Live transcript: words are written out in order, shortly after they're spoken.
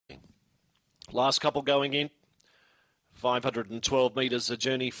Last couple going in. 512 metres a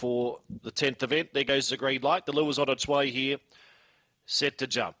journey for the 10th event. There goes the green light. The lure's on its way here. Set to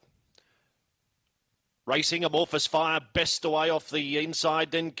jump. Racing, Amorphous Fire, best away off the inside,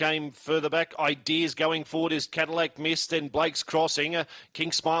 then came further back. Ideas going forward is Cadillac Mist, then Blake's Crossing.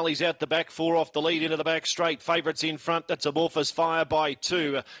 King Smiley's out the back, 4 off the lead into the back straight. Favourites in front, that's Amorphous Fire by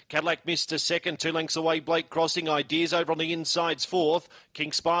 2. Cadillac Mist to second, 2 lengths away, Blake Crossing. Ideas over on the inside's 4th.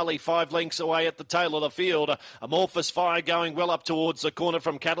 King Smiley 5 lengths away at the tail of the field. Amorphous Fire going well up towards the corner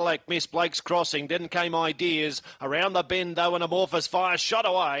from Cadillac Mist, Blake's Crossing. Then came Ideas around the bend though, and Amorphous Fire shot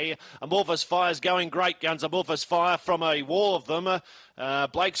away. Amorphous Fire's going great guns. Amorphous Fire from a wall of them.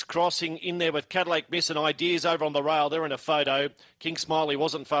 Blake's Crossing in there with Cadillac Miss and Ideas over on the rail. They're in a photo. King Smiley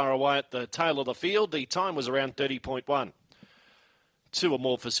wasn't far away at the tail of the field. The time was around 30.1. 2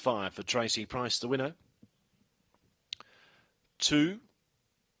 Amorphous Fire for Tracy Price, the winner. 2,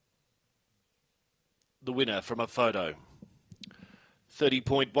 the winner from a photo.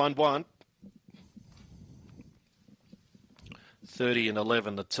 30.11. 30 and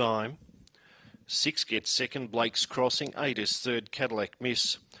 11 the time. 6 gets second, Blake's Crossing. 8 is third, Cadillac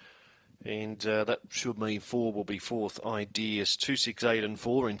Miss. And that should mean 4 will be fourth, Ideas. 2, 6, 8 and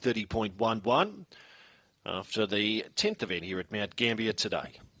 4 in 30.11 after the 10th event here at Mt-Gambier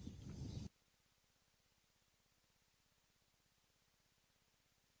today.